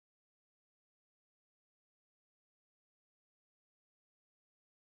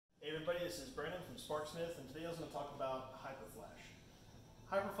Hey everybody, this is Brandon from SparkSmith, and today I was going to talk about Hyperflash.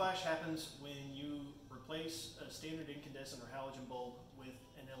 Hyperflash happens when you replace a standard incandescent or halogen bulb with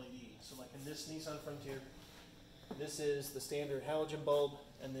an LED. So like in this Nissan Frontier, this is the standard halogen bulb,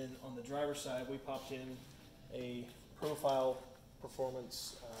 and then on the driver's side we popped in a Profile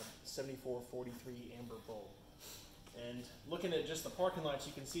Performance 7443 amber bulb. And looking at just the parking lights,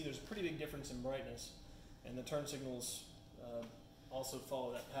 you can see there's a pretty big difference in brightness, and the turn signals also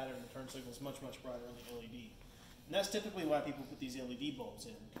follow that pattern. The turn signal is much brighter on the LED. And that's typically why people put these LED bulbs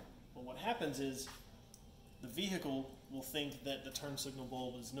in. But what happens is the vehicle will think that the turn signal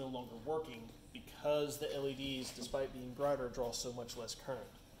bulb is no longer working because the LEDs, despite being brighter, draw so much less current.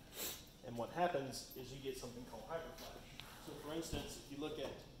 And what happens is you get something called hyperflash. So for instance, if you look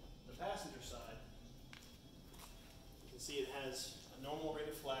at the passenger side, you can see it has a normal rate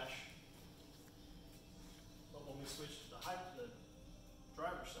of flash, but when we switch to the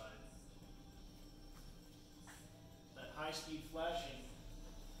driver's side, that high-speed flashing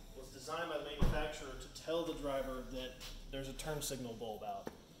was designed by the manufacturer to tell the driver that there's a turn signal bulb out.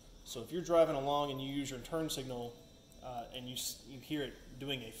 So if you're driving along and you use your turn signal and you hear it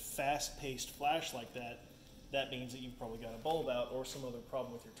doing a fast-paced flash like that, that means that you've probably got a bulb out or some other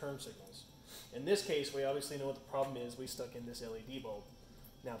problem with your turn signals. In this case, we obviously know what the problem is. We stuck in this LED bulb.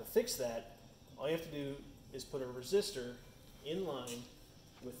 Now to fix that, all you have to do is put a resistor in line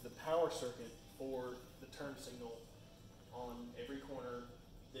with the power circuit for the turn signal on every corner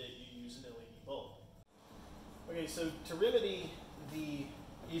that you use an LED bulb. Okay, so to remedy the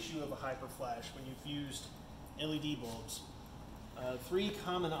issue of a hyperflash when you've used LED bulbs, three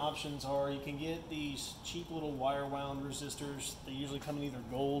common options are: you can get these cheap little wire wound resistors. They usually come in either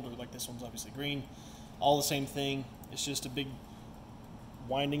gold or, like this one's obviously green, all the same thing. It's just a big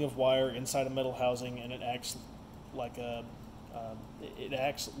winding of wire inside a metal housing, and it acts like a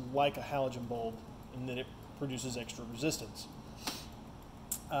halogen bulb in that it produces extra resistance.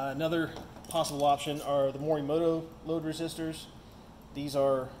 Another possible option are the Morimoto load resistors. These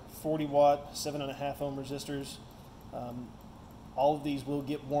are 40 watt, 7.5 ohm resistors. All of these will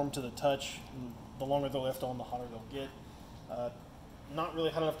get warm to the touch. The longer they're left on, the hotter they'll get. Not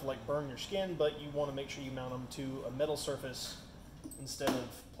really hot enough to like burn your skin, but you want to make sure you mount them to a metal surface instead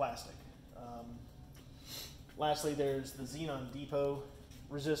of plastic. Lastly, there's the Xenon Depot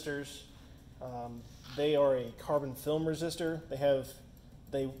resistors. They are a carbon film resistor.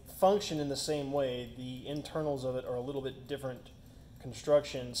 They function in the same way. The internals of it are a little bit different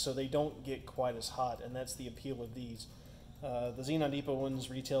construction, so they don't get quite as hot, and that's the appeal of these. The Xenon Depot ones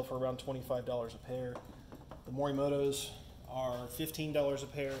retail for around $25 a pair. The Morimotos are $15 a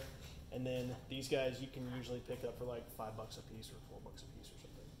pair, and then these guys you can usually pick up for like $5 a piece or $4 a piece or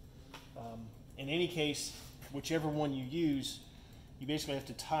something. In any case, whichever one you use, you basically have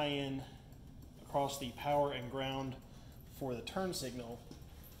to tie in across the power and ground for the turn signal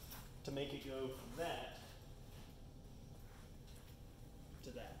to make it go from that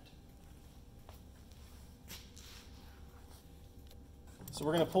to that. So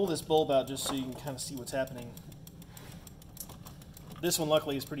we're going to pull this bulb out just so you can kind of see what's happening. This one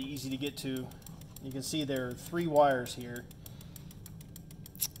luckily is pretty easy to get to. You can see there are 3 wires here,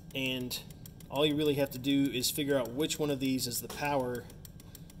 and all you really have to do is figure out which one of these is the power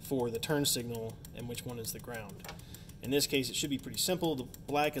for the turn signal and which one is the ground. In this case, it should be pretty simple. The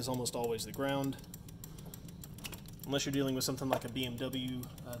black is almost always the ground. Unless you're dealing with something like a BMW,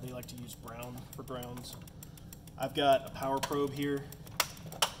 they like to use brown for grounds. I've got a power probe here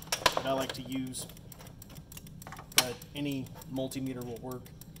that I like to use, but any multimeter will work.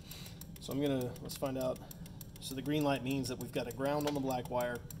 So let's find out. So the green light means that we've got a ground on the black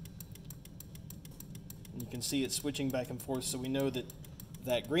wire. And you can see it switching back and forth, so we know that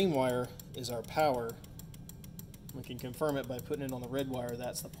that green wire is our power. We can confirm it by putting it on the red wire.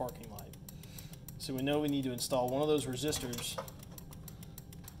 That's the parking light. So we know we need to install one of those resistors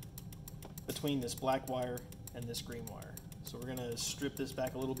between this black wire and this green wire. So we're going to strip this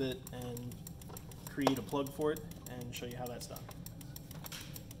back a little bit and create a plug for it and show you how that's done.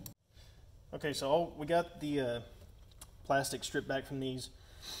 Okay, so we got the plastic stripped back from these.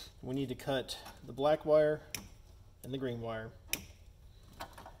 We need to cut the black wire and the green wire.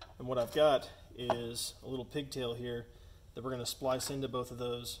 And what I've got is a little pigtail here that we're going to splice into both of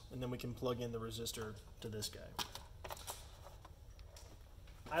those, and then we can plug in the resistor to this guy.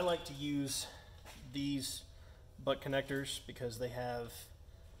 I like to use these butt connectors because they have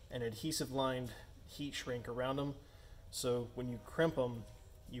an adhesive lined heat shrink around them. So when you crimp them,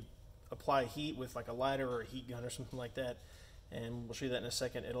 you apply heat with like a lighter or a heat gun or something like that, and we'll show you that in a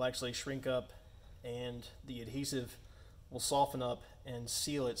second. It'll actually shrink up and the adhesive will soften up and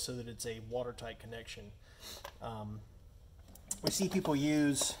seal it so that it's a watertight connection. We see people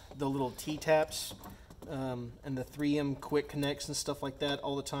use the little T-taps and the 3M quick connects and stuff like that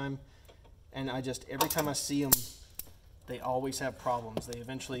all the time, and every time I see them, they always have problems. They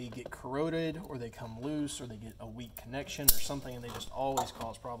eventually get corroded, or they come loose, or they get a weak connection or something, and they just always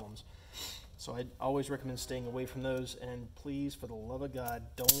cause problems. So I always recommend staying away from those, and please, for the love of God,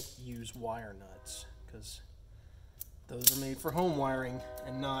 don't use wire nuts, because those are made for home wiring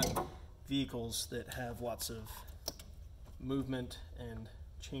and not vehicles that have lots of movement and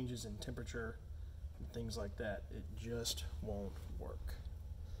changes in temperature and things like that. It just won't work.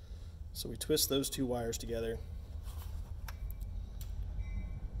 So we twist those two wires together.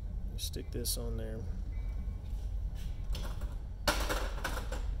 Stick this on there.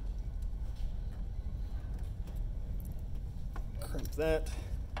 Crimp that.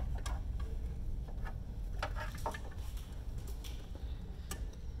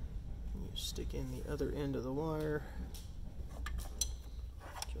 You stick in the other end of the wire,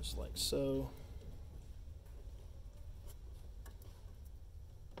 just like so.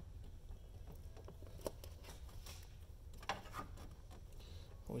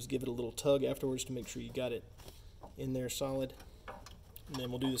 Always give it a little tug afterwards to make sure you got it in there solid. And then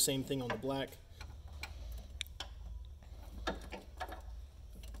we'll do the same thing on the black.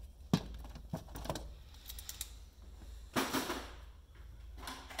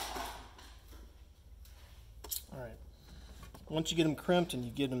 Alright, once you get them crimped and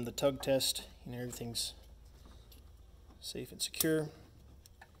you give them the tug test, you know, everything's safe and secure.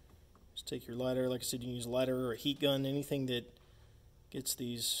 Just take your lighter, like I said, you can use a lighter or a heat gun, anything that gets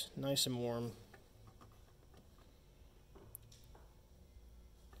these nice and warm.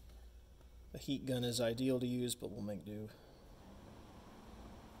 A heat gun is ideal to use, but we'll make do.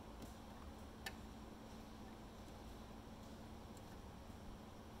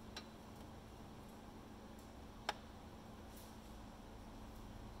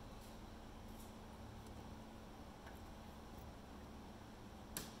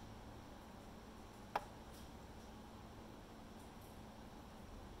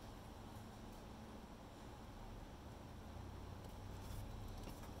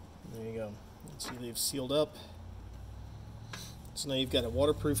 There you go. See, they've sealed up. So now you've got a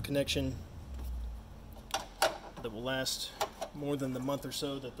waterproof connection that will last more than the month or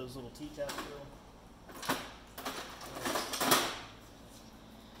so that those little T-taps will.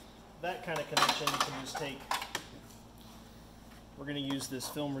 That kind of connection you can just take. We're going to use this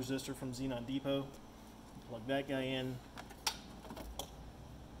film resistor from Xenon Depot. Plug that guy in.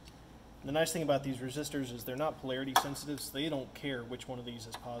 The nice thing about these resistors is they're not polarity sensitive, so they don't care which one of these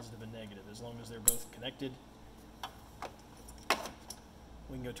is positive and negative, as long as they're both connected.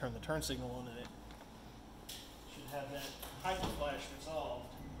 We can go turn the turn signal on, and it should have that Hyperflash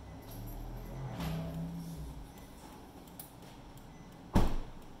resolved.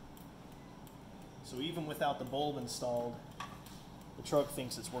 So even without the bulb installed, the truck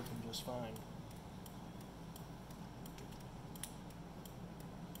thinks it's working just fine.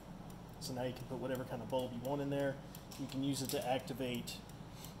 So now you can put whatever kind of bulb you want in there. You can use it to activate,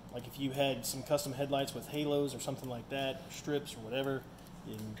 like if you had some custom headlights with halos or something like that, strips or whatever,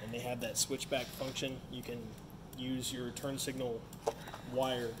 and they have that switchback function, you can use your turn signal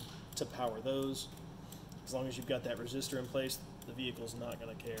wire to power those. As long as you've got that resistor in place, the vehicle's not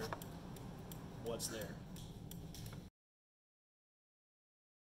going to care what's there.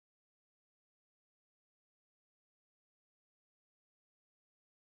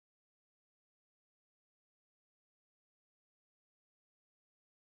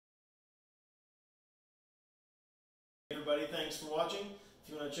 Everybody, thanks for watching.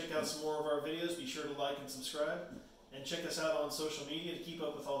 If you want to check out some more of our videos, be sure to like and subscribe. And check us out on social media to keep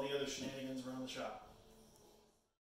up with all the other shenanigans around the shop.